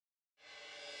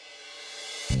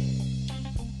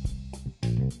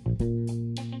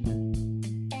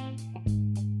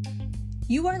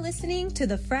You are listening to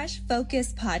the Fresh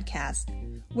Focus podcast,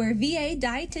 where VA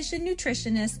dietitian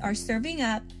nutritionists are serving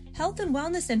up health and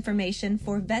wellness information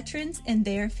for veterans and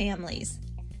their families.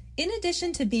 In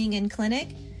addition to being in clinic,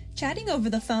 chatting over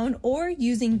the phone, or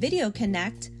using Video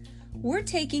Connect, we're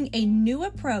taking a new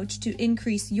approach to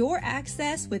increase your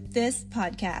access with this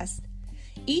podcast.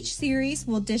 Each series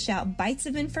will dish out bites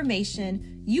of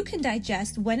information you can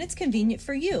digest when it's convenient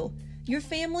for you, your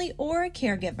family, or a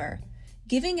caregiver,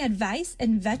 giving advice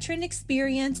and veteran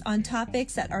experience on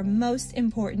topics that are most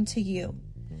important to you.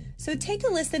 So take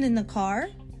a listen in the car,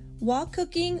 while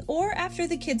cooking, or after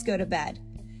the kids go to bed,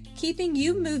 keeping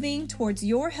you moving towards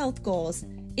your health goals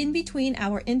in between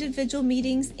our individual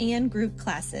meetings and group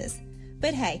classes.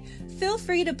 But hey, feel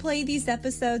free to play these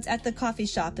episodes at the coffee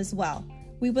shop as well.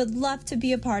 We would love to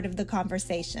be a part of the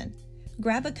conversation.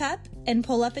 Grab a cup and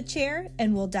pull up a chair,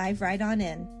 and we'll dive right on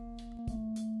in.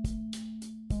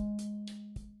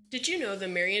 Did you know the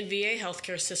Marion VA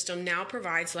healthcare system now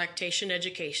provides lactation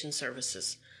education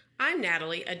services? I'm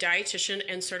Natalie, a dietitian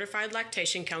and certified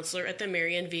lactation counselor at the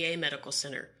Marion VA Medical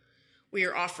Center. We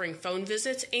are offering phone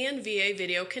visits and VA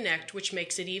Video Connect, which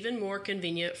makes it even more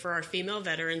convenient for our female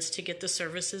veterans to get the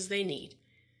services they need.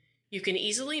 You can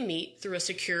easily meet through a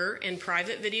secure and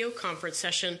private video conference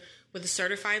session with a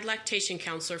certified lactation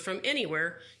counselor from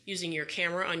anywhere using your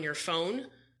camera on your phone,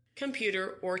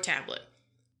 computer, or tablet.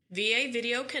 VA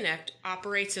Video Connect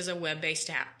operates as a web-based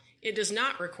app. It does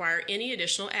not require any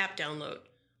additional app download.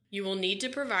 You will need to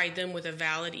provide them with a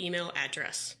valid email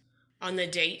address. On the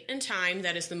date and time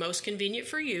that is the most convenient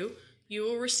for you, you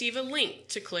will receive a link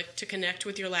to click to connect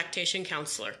with your lactation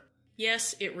counselor.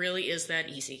 Yes, it really is that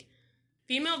easy.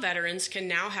 Female veterans can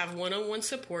now have one-on-one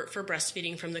support for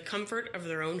breastfeeding from the comfort of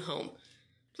their own home.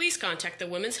 Please contact the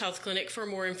Women's Health Clinic for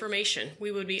more information. We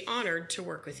would be honored to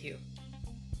work with you.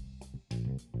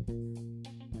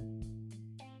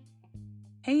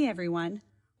 Hey everyone,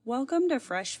 welcome to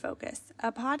Fresh Focus,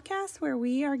 a podcast where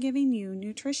we are giving you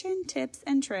nutrition tips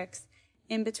and tricks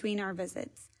in between our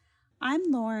visits. I'm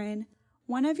Lauren,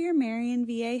 one of your Marion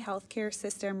VA Healthcare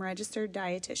System registered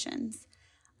dietitians.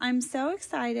 I'm so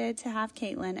excited to have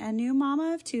Caitlin, a new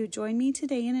mama of two, join me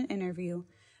today in an interview,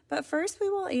 but first we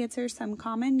will answer some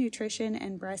common nutrition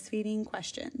and breastfeeding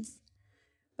questions.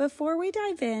 Before we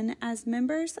dive in, as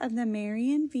members of the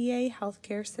Marion VA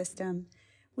Healthcare System,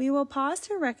 we will pause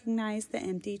to recognize the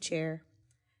empty chair.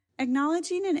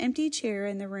 Acknowledging an empty chair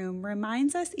in the room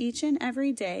reminds us each and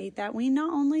every day that we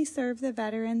not only serve the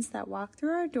veterans that walk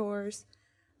through our doors,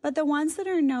 but the ones that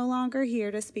are no longer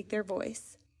here to speak their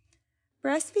voice.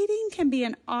 Breastfeeding can be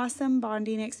an awesome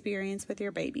bonding experience with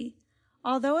your baby.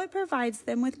 Although it provides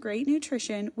them with great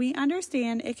nutrition, we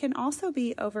understand it can also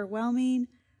be overwhelming,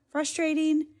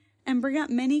 frustrating, and bring up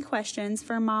many questions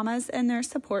for mamas and their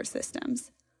support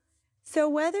systems. So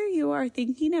whether you are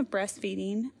thinking of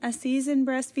breastfeeding, a seasoned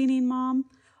breastfeeding mom,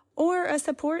 or a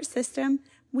support system,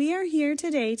 we are here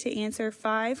today to answer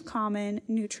 5 common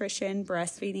nutrition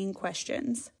breastfeeding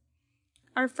questions.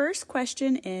 Our first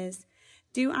question is,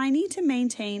 do I need to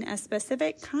maintain a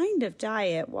specific kind of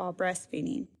diet while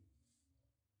breastfeeding?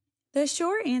 The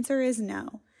short answer is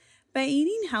no, but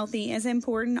eating healthy is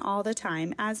important all the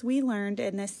time, as we learned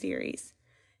in this series.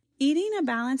 Eating a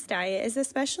balanced diet is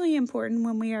especially important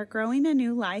when we are growing a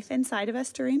new life inside of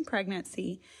us during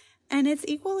pregnancy, and it's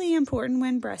equally important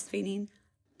when breastfeeding,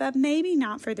 but maybe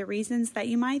not for the reasons that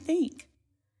you might think.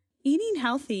 Eating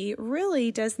healthy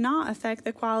really does not affect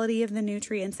the quality of the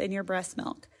nutrients in your breast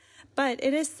milk, but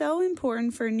it is so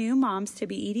important for new moms to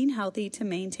be eating healthy to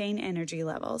maintain energy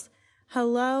levels.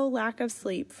 Hello, lack of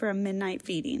sleep from midnight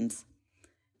feedings.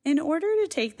 In order to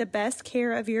take the best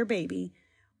care of your baby,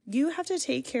 you have to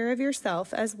take care of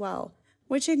yourself as well,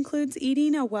 which includes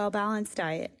eating a well-balanced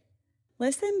diet.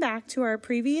 Listen back to our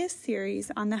previous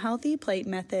series on the healthy plate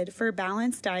method for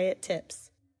balanced diet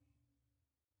tips.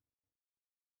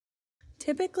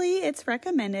 Typically, it's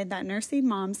recommended that nursing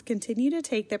moms continue to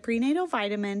take the prenatal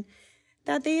vitamin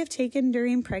that they have taken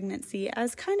during pregnancy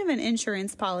as kind of an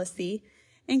insurance policy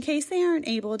in case they aren't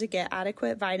able to get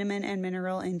adequate vitamin and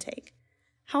mineral intake.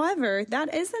 However,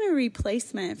 that isn't a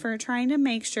replacement for trying to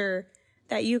make sure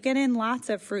that you get in lots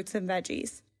of fruits and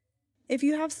veggies. If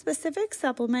you have specific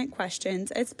supplement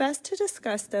questions, it's best to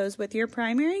discuss those with your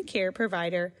primary care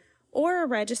provider or a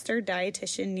registered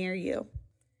dietitian near you.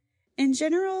 In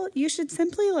general, you should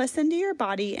simply listen to your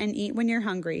body and eat when you're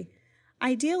hungry.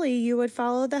 Ideally, you would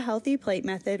follow the healthy plate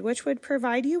method, which would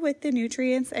provide you with the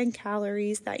nutrients and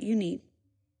calories that you need.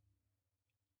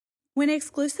 When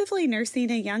exclusively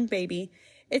nursing a young baby,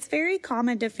 it's very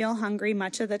common to feel hungry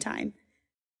much of the time.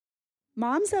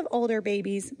 Moms of older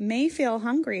babies may feel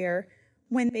hungrier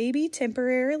when baby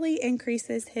temporarily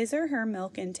increases his or her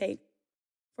milk intake,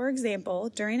 for example,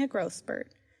 during a growth spurt.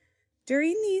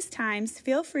 During these times,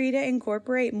 feel free to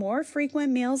incorporate more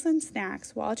frequent meals and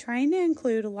snacks while trying to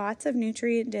include lots of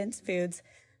nutrient-dense foods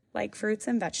like fruits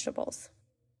and vegetables.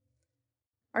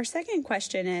 Our second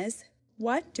question is,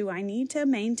 what do I need to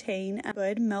maintain a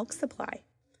good milk supply?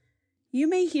 You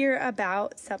may hear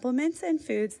about supplements and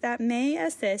foods that may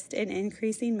assist in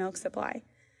increasing milk supply,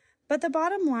 but the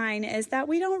bottom line is that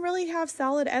we don't really have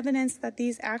solid evidence that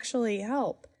these actually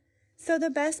help. So the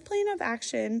best plan of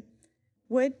action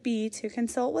would be to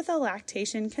consult with a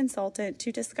lactation consultant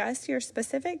to discuss your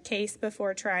specific case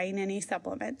before trying any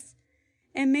supplements.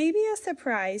 It may be a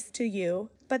surprise to you,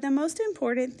 but the most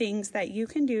important things that you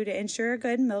can do to ensure a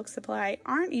good milk supply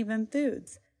aren't even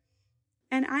foods.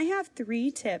 And I have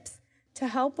 3 tips to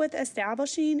help with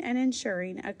establishing and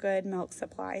ensuring a good milk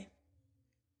supply.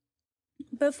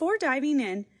 Before diving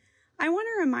in, I want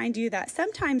to remind you that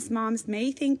sometimes moms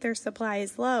may think their supply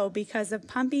is low because of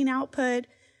pumping output,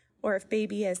 or if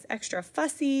baby is extra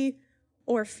fussy,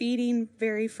 or feeding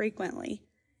very frequently.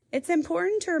 It's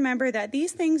important to remember that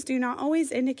these things do not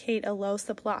always indicate a low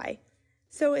supply.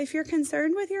 So if you're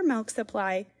concerned with your milk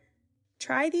supply,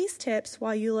 try these tips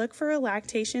while you look for a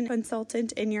lactation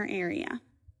consultant in your area.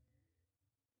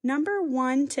 Number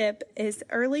 1 tip is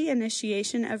early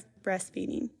initiation of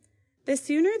breastfeeding. The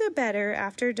sooner the better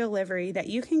after delivery that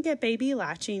you can get baby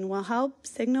latching will help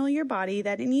signal your body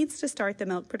that it needs to start the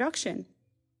milk production.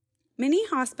 Many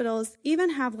hospitals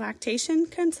even have lactation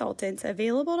consultants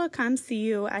available to come see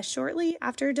you as shortly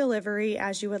after delivery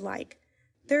as you would like.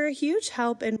 They're a huge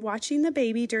help in watching the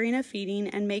baby during a feeding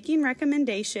and making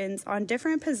recommendations on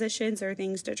different positions or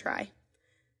things to try.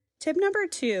 Tip number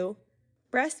 2,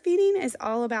 breastfeeding is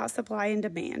all about supply and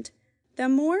demand. The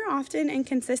more often and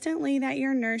consistently that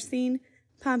you're nursing,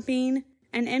 pumping,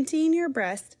 and emptying your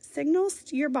breast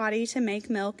signals your body to make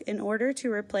milk in order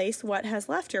to replace what has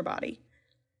left your body.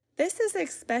 This is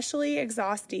especially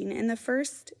exhausting in the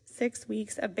first 6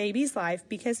 weeks of baby's life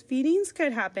because feedings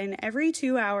could happen every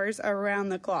 2 hours around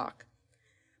the clock.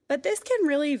 But this can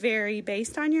really vary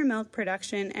based on your milk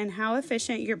production and how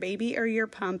efficient your baby or your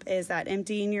pump is at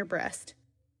emptying your breast.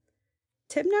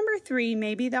 Tip number 3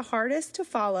 may be the hardest to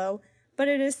follow, but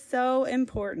it is so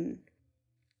important.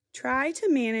 Try to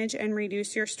manage and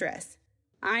reduce your stress.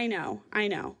 I know.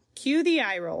 Cue the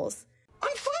eye rolls.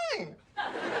 I'm fine.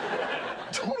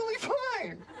 Totally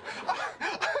fine.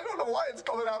 I don't know why it's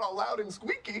coming out all loud and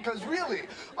squeaky, because really,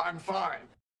 I'm fine.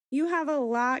 You have a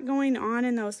lot going on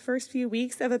in those first few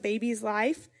weeks of a baby's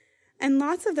life, and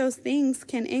lots of those things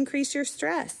can increase your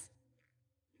stress.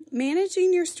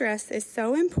 Managing your stress is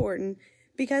so important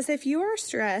because if you are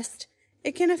stressed,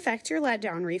 it can affect your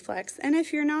letdown reflex, and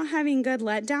if you're not having good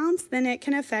letdowns, then it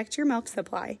can affect your milk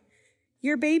supply.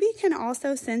 Your baby can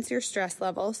also sense your stress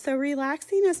level, so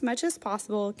relaxing as much as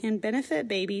possible can benefit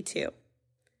baby too.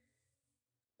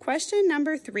 Question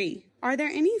number 3, are there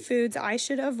any foods I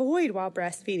should avoid while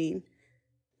breastfeeding?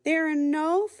 There are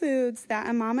no foods that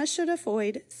a mama should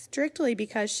avoid strictly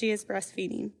because she is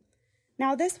breastfeeding.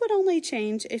 Now, this would only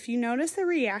change if you notice a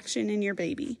reaction in your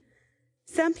baby.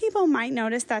 Some people might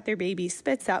notice that their baby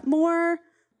spits up more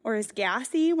or is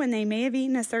gassy when they may have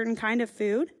eaten a certain kind of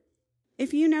food.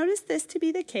 If you notice this to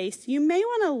be the case, you may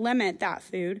want to limit that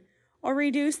food or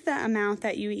reduce the amount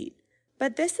that you eat.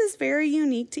 But this is very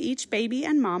unique to each baby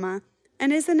and mama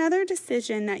and is another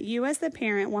decision that you as the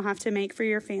parent will have to make for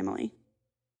your family.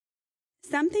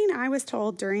 Something I was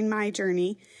told during my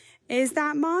journey is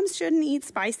that moms shouldn't eat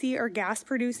spicy or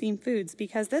gas-producing foods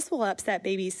because this will upset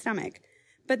baby's stomach.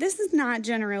 But this is not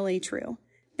generally true.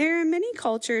 There are many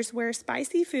cultures where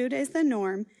spicy food is the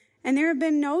norm, and there have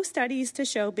been no studies to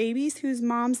show babies whose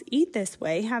moms eat this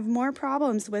way have more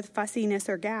problems with fussiness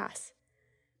or gas.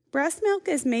 Breast milk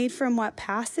is made from what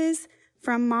passes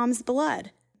from mom's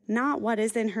blood, not what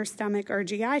is in her stomach or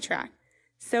GI tract.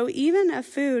 So even a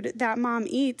food that mom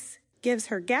eats gives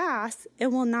her gas, it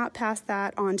will not pass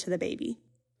that on to the baby.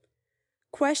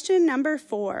 Question number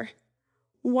 4.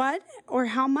 What or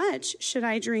how much should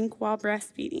I drink while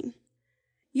breastfeeding?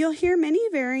 You'll hear many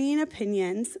varying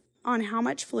opinions on how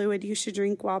much fluid you should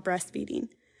drink while breastfeeding.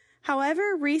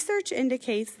 However, research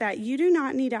indicates that you do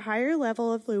not need a higher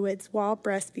level of fluids while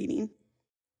breastfeeding.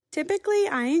 Typically,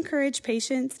 I encourage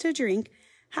patients to drink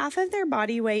half of their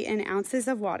body weight in ounces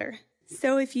of water.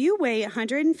 So if you weigh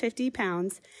 150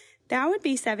 pounds, that would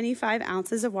be 75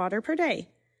 ounces of water per day.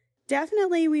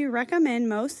 Definitely, we recommend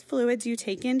most fluids you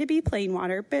take in to be plain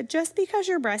water, but just because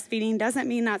you're breastfeeding doesn't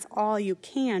mean that's all you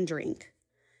can drink.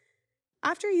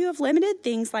 After you have limited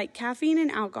things like caffeine and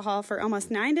alcohol for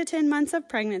almost 9 to 10 months of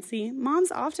pregnancy,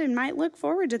 moms often might look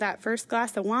forward to that first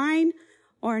glass of wine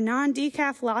or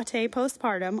non-decaf latte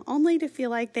postpartum, only to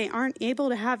feel like they aren't able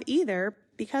to have either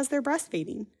because they're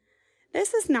breastfeeding.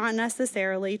 This is not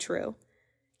necessarily true.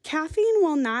 Caffeine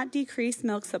will not decrease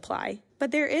milk supply,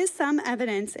 but there is some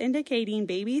evidence indicating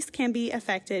babies can be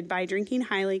affected by drinking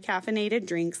highly caffeinated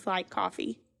drinks like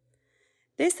coffee.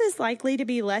 This is likely to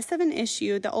be less of an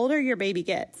issue the older your baby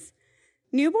gets.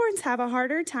 Newborns have a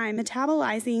harder time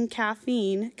metabolizing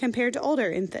caffeine compared to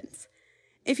older infants.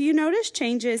 If you notice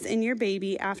changes in your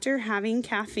baby after having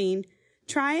caffeine,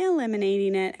 try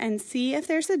eliminating it and see if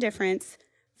there's a difference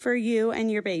for you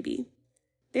and your baby.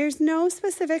 There's no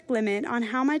specific limit on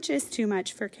how much is too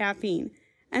much for caffeine,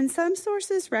 and some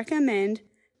sources recommend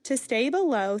to stay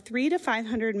below 300 to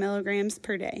 500 milligrams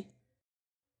per day.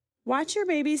 Watch your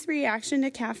baby's reaction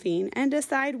to caffeine and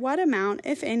decide what amount,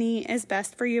 if any, is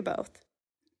best for you both.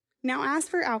 Now, as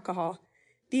for alcohol,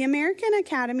 the American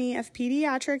Academy of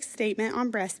Pediatrics statement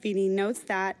on breastfeeding notes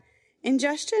that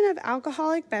ingestion of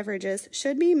alcoholic beverages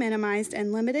should be minimized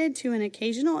and limited to an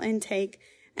occasional intake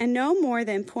and no more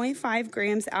than 0.5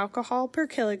 grams alcohol per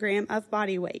kilogram of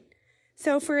body weight.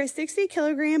 So for a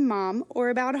 60-kilogram mom, or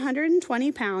about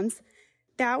 120 pounds,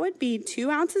 that would be 2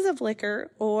 ounces of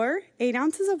liquor, or 8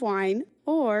 ounces of wine,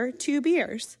 or 2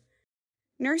 beers.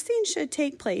 Nursing should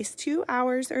take place 2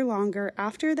 hours or longer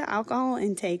after the alcohol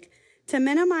intake to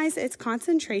minimize its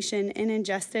concentration in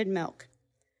ingested milk.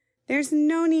 There's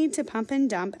no need to pump and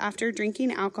dump after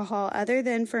drinking alcohol other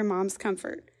than for mom's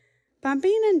comfort.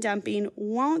 Pumping and dumping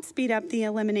won't speed up the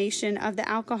elimination of the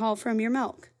alcohol from your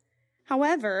milk.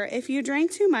 However, if you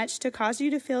drank too much to cause you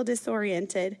to feel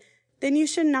disoriented, then you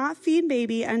should not feed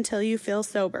baby until you feel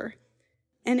sober.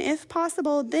 And if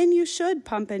possible, then you should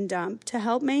pump and dump to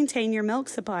help maintain your milk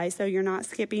supply so you're not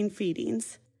skipping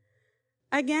feedings.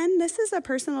 Again, this is a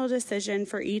personal decision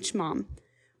for each mom.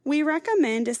 We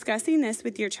recommend discussing this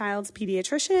with your child's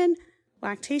pediatrician,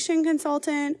 lactation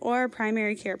consultant, or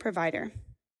primary care provider.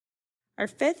 Our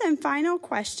fifth and final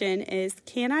question is,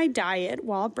 can I diet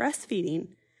while breastfeeding?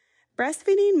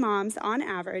 Breastfeeding moms, on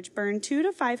average, burn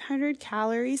 200 to 500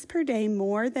 calories per day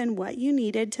more than what you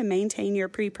needed to maintain your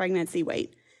pre-pregnancy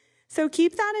weight. So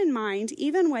keep that in mind.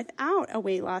 Even without a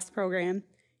weight loss program,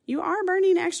 you are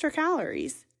burning extra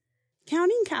calories.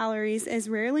 Counting calories is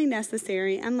rarely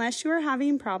necessary unless you are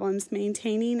having problems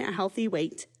maintaining a healthy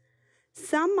weight.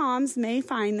 Some moms may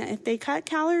find that if they cut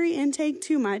calorie intake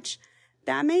too much,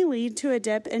 that may lead to a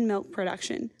dip in milk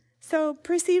production. So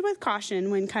proceed with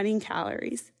caution when cutting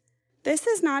calories. This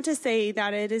is not to say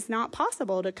that it is not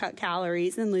possible to cut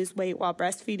calories and lose weight while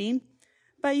breastfeeding,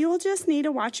 but you'll just need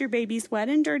to watch your baby's wet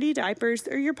and dirty diapers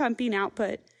or your pumping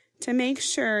output to make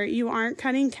sure you aren't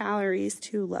cutting calories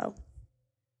too low.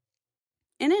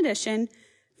 In addition,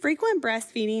 frequent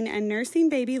breastfeeding and nursing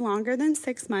baby longer than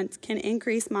 6 months can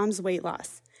increase mom's weight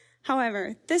loss.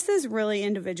 However, this is really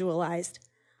individualized.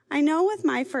 I know with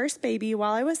my first baby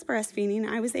while I was breastfeeding,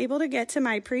 I was able to get to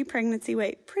my pre-pregnancy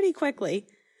weight pretty quickly.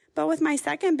 But with my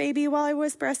second baby while I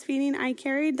was breastfeeding, I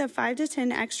carried the 5 to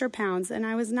 10 extra pounds and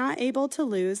I was not able to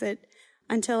lose it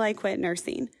until I quit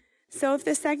nursing. So if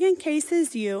the second case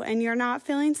is you and you're not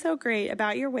feeling so great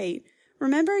about your weight,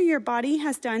 remember your body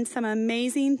has done some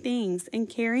amazing things in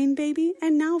carrying baby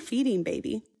and now feeding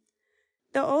baby.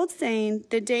 The old saying,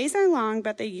 the days are long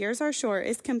but the years are short,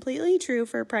 is completely true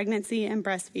for pregnancy and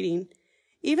breastfeeding.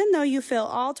 Even though you feel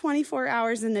all 24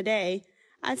 hours in the day,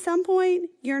 at some point,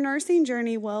 your nursing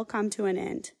journey will come to an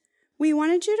end. We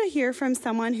wanted you to hear from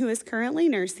someone who is currently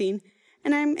nursing,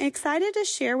 and I'm excited to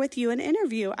share with you an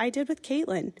interview I did with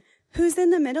Caitlin, who's in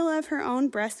the middle of her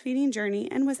own breastfeeding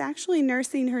journey and was actually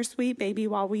nursing her sweet baby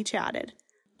while we chatted.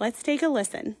 Let's take a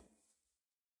listen.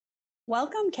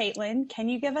 Welcome, Caitlin. Can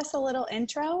you give us a little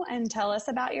intro and tell us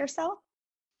about yourself?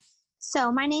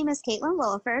 So my name is Caitlin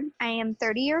Williford. I am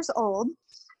 30 years old.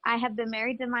 I have been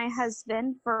married to my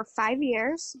husband for 5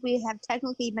 years. We have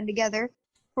technically been together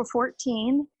for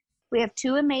 14. We have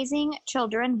 2 amazing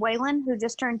children, Waylon, who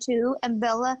just turned 2, and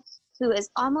Bella, who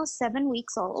is almost 7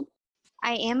 weeks old.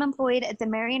 I am employed at the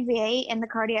Marion VA in the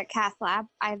cardiac cath lab.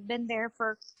 I've been there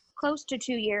for close to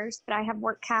 2 years, but I have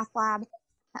worked cath lab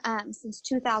since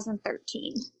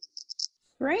 2013.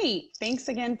 Great. Thanks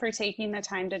again for taking the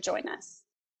time to join us.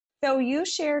 So you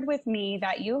shared with me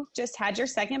that you just had your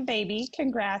second baby.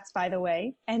 Congrats, by the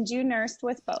way, and you nursed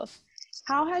with both.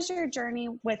 How has your journey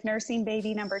with nursing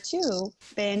baby number 2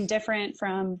 been different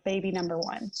from baby number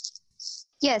 1?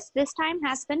 Yes, this time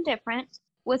has been different.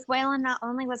 With Waylon, not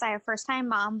only was I a first-time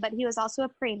mom, but he was also a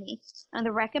preemie. And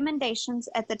the recommendations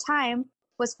at the time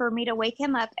was for me to wake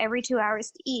him up every 2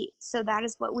 hours to eat, so that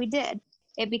is what we did.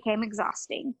 It became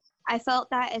exhausting. I felt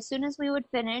that as soon as we would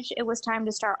finish, it was time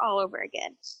to start all over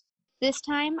again. This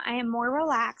time, I am more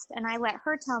relaxed and I let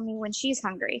her tell me when she's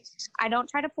hungry. I don't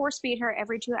try to force feed her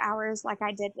every 2 hours like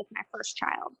I did with my first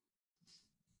child.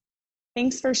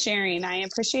 Thanks for sharing. I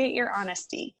appreciate your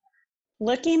honesty.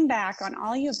 Looking back on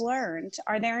all you've learned,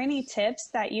 are there any tips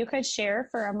that you could share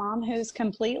for a mom who's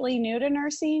completely new to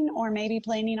nursing or maybe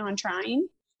planning on trying?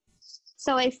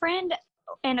 So a friend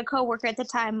and a coworker at the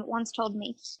time once told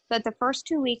me that the first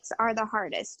 2 weeks are the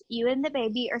hardest. You and the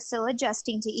baby are still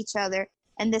adjusting to each other,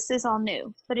 and this is all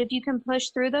new. But if you can push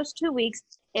through those 2 weeks,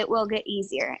 it will get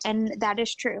easier, and that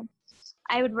is true.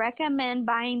 I would recommend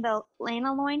buying the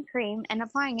lanolin cream and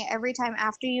applying it every time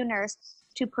after you nurse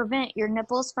to prevent your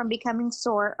nipples from becoming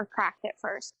sore or cracked at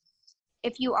first.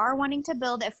 If you are wanting to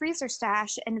build a freezer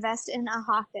stash, invest in a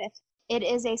Haakaa. It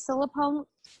is a silicone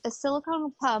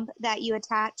pump that you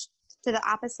attach to the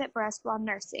opposite breast while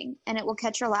nursing, and it will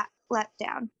catch your let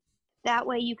down. That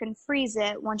way you can freeze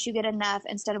it once you get enough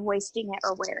instead of wasting it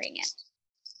or wearing it.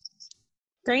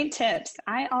 Great tips.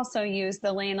 I also used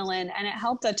the lanolin, and it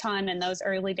helped a ton in those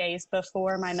early days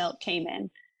before my milk came in.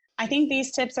 I think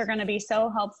these tips are going to be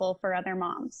so helpful for other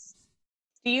moms.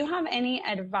 Do you have any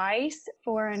advice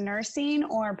for a nursing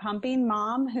or pumping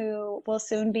mom who will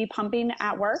soon be pumping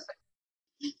at work?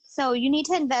 So you need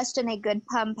to invest in a good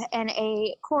pump and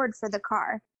a cord for the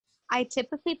car. I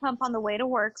typically pump on the way to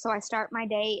work, so I start my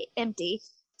day empty,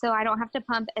 so I don't have to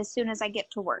pump as soon as I get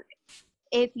to work.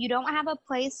 If you don't have a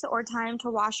place or time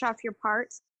to wash off your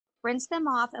parts, rinse them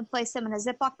off and place them in a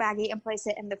Ziploc baggie and place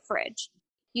it in the fridge.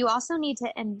 You also need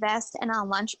to invest in a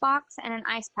lunchbox and an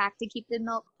ice pack to keep the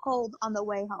milk cold on the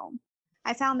way home.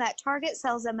 I found that Target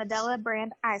sells a Medela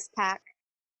brand ice pack.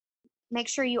 Make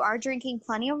sure you are drinking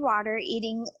plenty of water,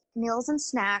 eating meals and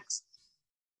snacks.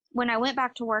 When I went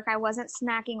back to work, I wasn't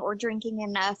snacking or drinking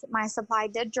enough. My supply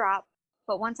did drop,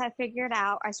 but once I figured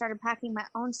out, I started packing my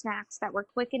own snacks that were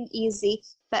quick and easy,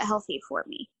 but healthy for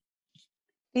me.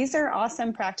 These are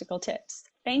awesome practical tips.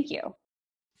 Thank you.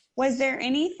 Was there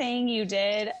anything you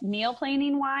did meal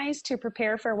planning wise to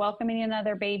prepare for welcoming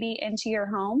another baby into your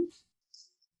home?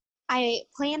 I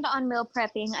planned on meal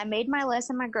prepping. I made my list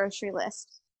and my grocery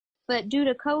list. But due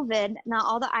to COVID, not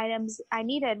all the items I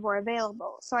needed were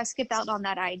available, so I skipped out on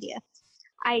that idea.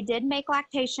 I did make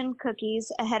lactation cookies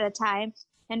ahead of time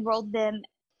and rolled them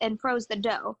and froze the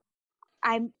dough.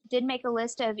 I did make a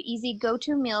list of easy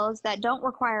go-to meals that don't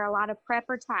require a lot of prep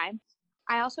or time.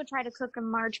 I also try to cook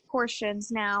in large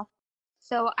portions now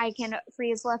so I can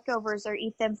freeze leftovers or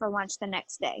eat them for lunch the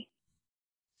next day.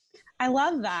 I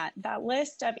love that. That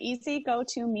list of easy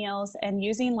go-to meals and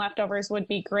using leftovers would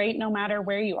be great no matter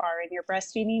where you are in your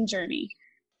breastfeeding journey.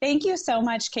 Thank you so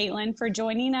much, Caitlin, for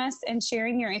joining us and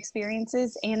sharing your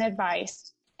experiences and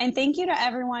advice. And thank you to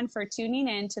everyone for tuning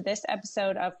in to this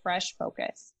episode of Fresh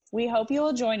Focus. We hope you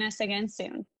will join us again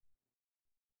soon.